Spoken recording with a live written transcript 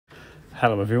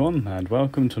Hello everyone and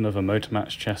welcome to another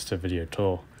Motormatch Chester video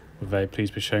tour. We're very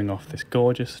pleased to be showing off this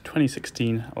gorgeous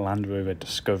 2016 Land Rover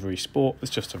Discovery Sport that's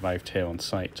just arrived here on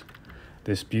site.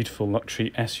 This beautiful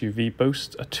luxury SUV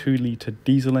boasts a 2-litre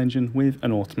diesel engine with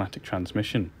an automatic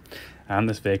transmission, and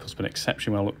this vehicle's been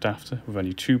exceptionally well looked after with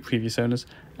only 2 previous owners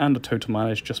and a total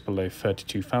mileage just below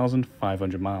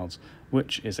 32,500 miles,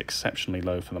 which is exceptionally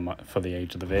low for the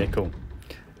age of the vehicle.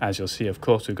 As you'll see, of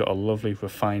course, we've got a lovely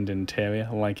refined interior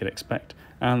like you'd expect,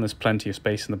 and there's plenty of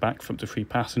space in the back for up to 3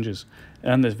 passengers.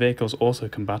 And this vehicle is also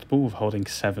compatible with holding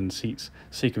 7 seats,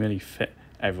 so you can really fit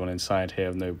everyone inside here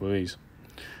with no worries.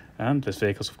 And this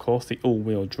vehicle's of course the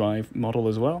all-wheel drive model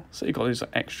as well, so you've got this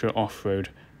extra off-road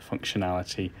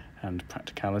functionality and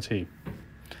practicality.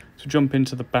 So jump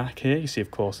into the back here, you see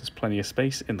of course there's plenty of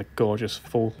space in the gorgeous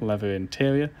full leather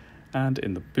interior, and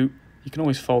in the boot you can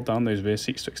always fold down those rear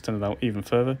seats to extend it out even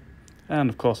further. And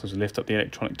of course, as we lift up the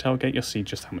electronic tailgate, you'll see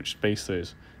just how much space there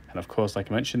is. And of course,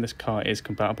 like I mentioned, this car is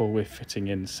compatible with fitting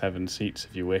in 7 seats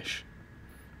if you wish.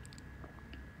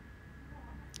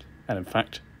 And in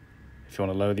fact, if you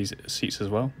want to lower these seats as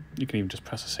well, you can even just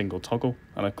press a single toggle.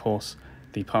 And of course,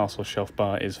 the parcel shelf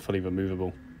bar is fully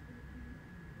removable.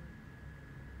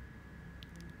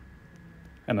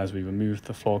 And as we remove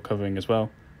the floor covering as well,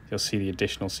 you'll see the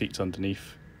additional seats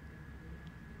underneath.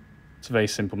 It's a very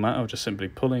simple matter of just simply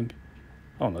pulling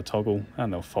on the toggle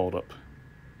and they'll fold up.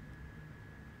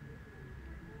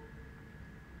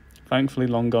 Thankfully,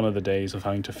 long gone are the days of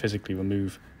having to physically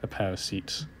remove a pair of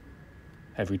seats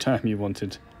every time you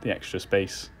wanted the extra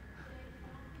space.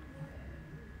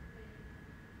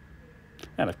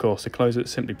 And of course, to close it,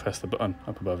 simply press the button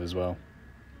up above as well.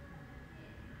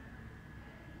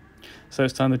 So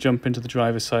it's time to jump into the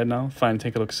driver's side now, finally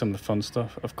take a look at some of the fun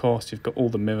stuff. Of course, you've got all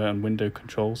the mirror and window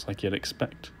controls like you'd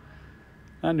expect.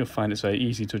 And you'll find it's very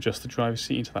easy to adjust the driver's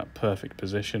seat into that perfect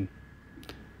position.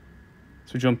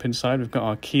 So we jump inside, we've got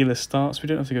our keyless start, so we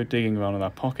don't have to go digging around in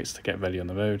our pockets to get ready on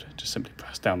the road. Just simply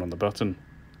press down on the button.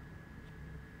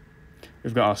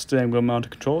 We've got our steering wheel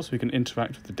mounted controls, so we can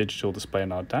interact with the digital display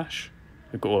on our dash.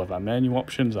 We've got all of our menu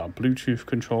options, our Bluetooth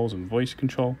controls and voice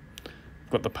control.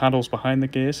 We've got the paddles behind the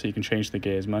gears, so you can change the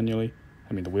gears manually,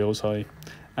 the wheels, sorry.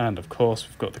 And of course,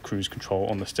 we've got the cruise control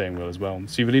on the steering wheel as well,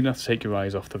 so you really don't have to take your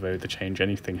eyes off the road to change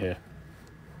anything here.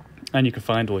 And you can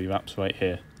find all your apps right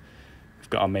here. We've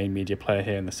got our main media player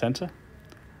here in the centre.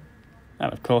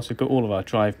 And of course, we've got all of our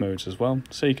drive modes as well,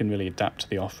 so you can really adapt to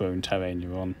the off-road terrain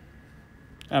you're on.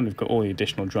 And we've got all the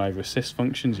additional driver assist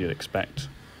functions you'd expect.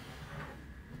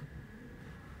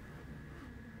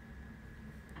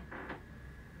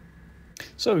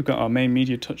 So we've got our main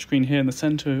media touchscreen here in the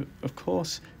centre, of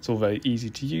course. It's all very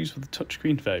easy to use with the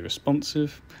touchscreen, very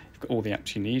responsive. You've got all the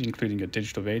apps you need, including your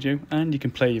digital radio, and you can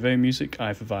play your own music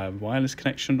either via a wireless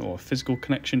connection or a physical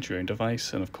connection to your own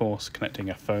device. And of course,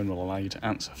 connecting a phone will allow you to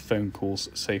answer phone calls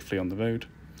safely on the road.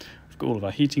 We've got all of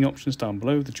our heating options down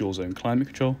below, the dual zone climate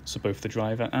control, so both the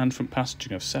driver and front passenger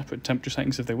can have separate temperature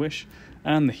settings if they wish,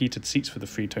 and the heated seats for the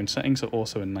 3-tone settings are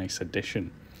also a nice addition.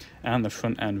 And the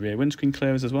front and rear windscreen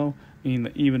clearers as well, meaning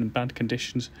that even in bad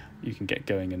conditions you can get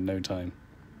going in no time.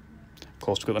 Of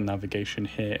course, we've got the navigation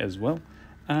here as well,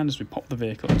 and as we pop the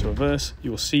vehicle into reverse,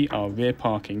 you will see our rear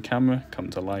parking camera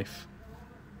come to life.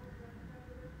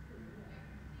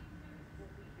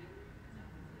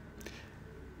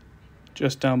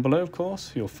 Just down below, of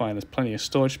course, you'll find there's plenty of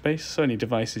storage space, so any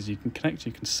devices you can connect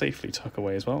you can safely tuck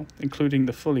away as well, including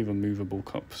the fully removable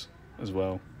cups as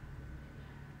well.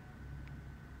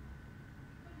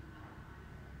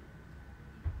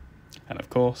 And of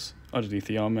course, underneath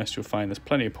the armrest you'll find there's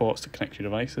plenty of ports to connect your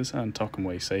devices and tuck them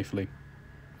away safely.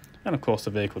 And of course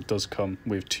the vehicle does come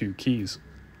with 2 keys.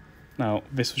 Now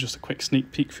this was just a quick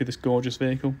sneak peek through this gorgeous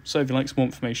vehicle, so if you'd like some more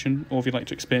information or if you'd like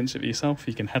to experience it for yourself,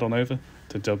 you can head on over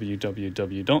to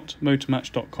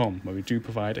www.motormatch.com, where we do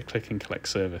provide a click and collect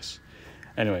service.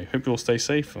 Anyway, hope you all stay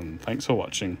safe and thanks for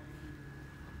watching.